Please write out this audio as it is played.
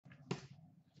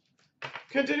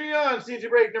Continuing on, CNC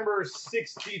break number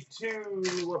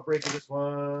 62. What break is this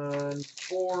one?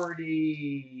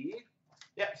 40.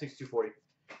 Yeah, 6240.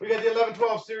 We got the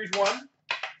 11-12 Series 1.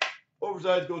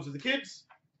 Oversized goes to the kids.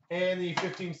 And the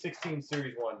 15-16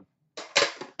 Series 1.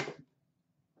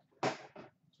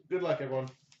 Good luck, everyone.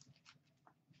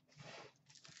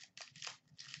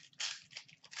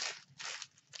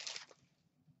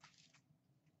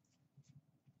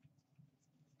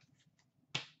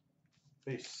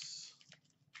 Peace.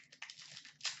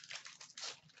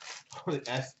 Oh, the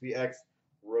SBX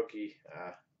rookie.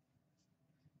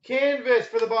 Canvas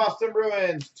for the Boston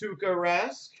Bruins, Tuukka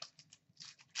Rask.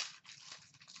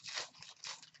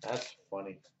 That's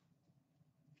funny.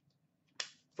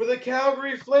 For the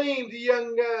Calgary Flames, the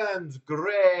Young Guns,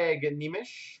 Greg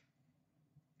Nemish.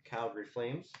 Calgary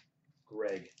Flames,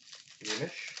 Greg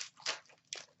Nemish.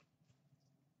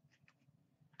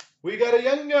 We got a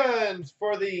Young Guns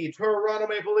for the Toronto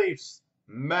Maple Leafs,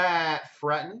 Matt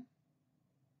Fratton.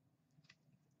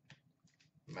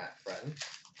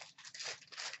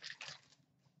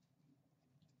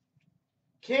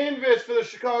 Canvas for the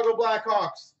Chicago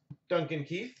Blackhawks, Duncan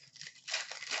Keith.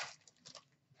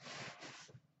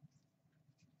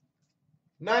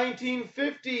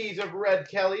 1950s of Red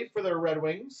Kelly for the Red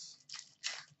Wings.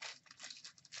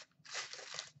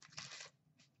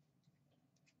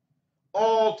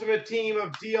 Ultimate Team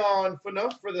of Dion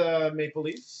Phaneuf for the Maple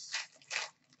Leafs.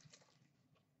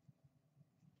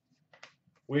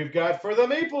 We've got for the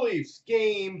Maple Leafs,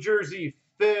 game jersey,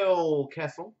 Phil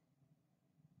Kessel.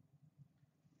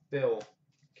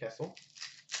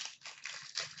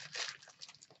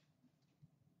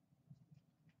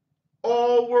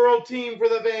 All-World Team for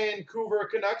the Vancouver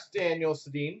Canucks, Daniel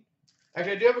Sedin.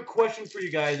 Actually, I do have a question for you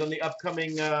guys on the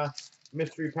upcoming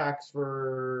mystery packs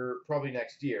for probably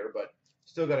next year, but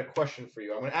still got a question for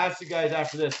you. I'm going to ask you guys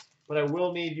after this, but I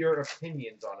will need your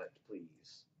opinions on it,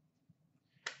 please.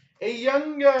 A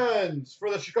Young Guns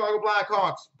for the Chicago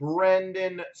Blackhawks,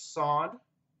 Brandon Saad.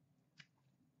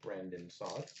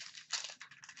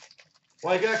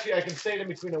 Well, I can say it in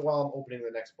between it while I'm opening the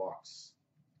next box.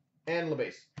 And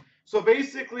LeBase. So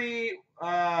basically what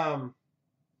I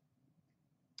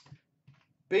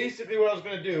was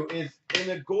going to do is in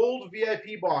the gold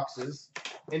VIP boxes,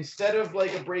 instead of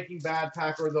like a Breaking Bad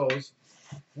pack or those,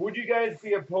 would you guys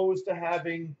be opposed to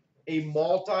having a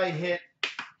multi-hit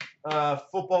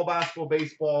football, basketball,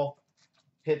 baseball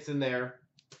hits in there?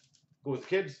 Go with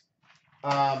kids.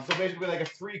 So basically like a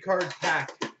 3-card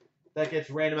pack that gets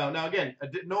random out. Now again,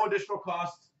 no additional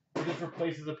cost. It just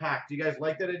replaces a pack. Do you guys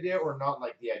like that idea or not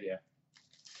like the idea?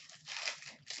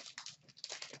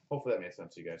 Hopefully that makes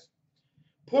sense to you guys.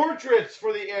 Portraits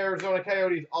for the Arizona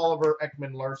Coyotes, Oliver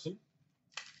Ekman-Larsson.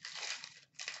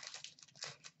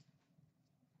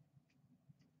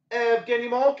 Evgeny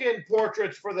Malkin,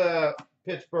 portraits for the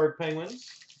Pittsburgh Penguins.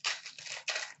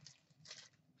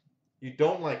 You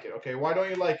don't like it. Okay, why don't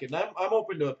you like it? I'm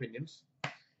open to opinions.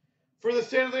 For the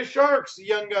San Jose Sharks,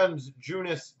 Young Guns,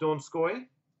 Joonas Donskoi.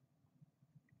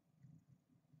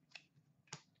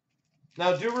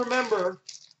 Now, do remember,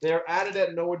 they're added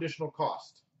at no additional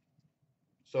cost.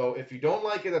 So, if you don't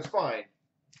like it, that's fine.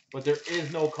 But there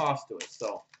is no cost to it,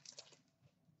 so.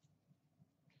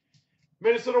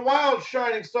 Minnesota Wild,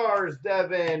 Shining Stars,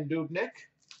 Devin Dubnyk.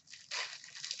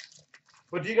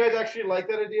 But do you guys actually like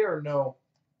that idea or no?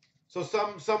 So,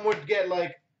 some would get,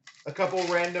 like, a couple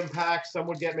random packs. Some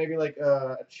would get maybe, like,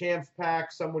 a Champs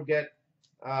pack. Some would get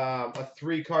a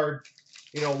 3-card,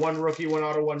 you know, 1 rookie, 1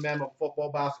 auto, 1 memo,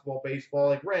 football, basketball, baseball,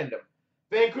 like random.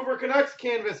 Vancouver Canucks,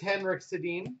 Canvas, Henrik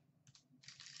Sedin.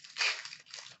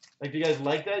 Like, do you guys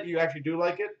like that? You actually do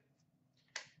like it?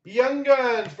 Young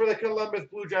Guns for the Columbus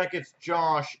Blue Jackets,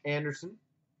 Josh Anderson.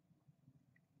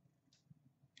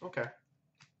 Okay.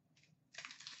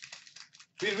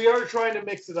 Because we are trying to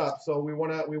mix it up, so we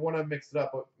wanna mix it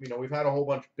up. But you know, we've had a whole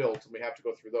bunch built, and we have to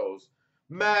go through those.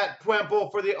 Matt Puempel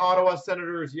for the Ottawa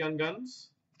Senators, Young Guns.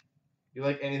 You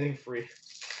like anything free?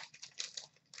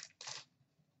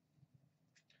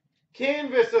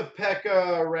 Canvas of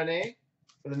Pekka Rinne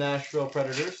for the Nashville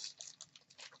Predators.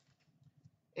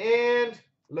 And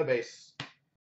LeBase.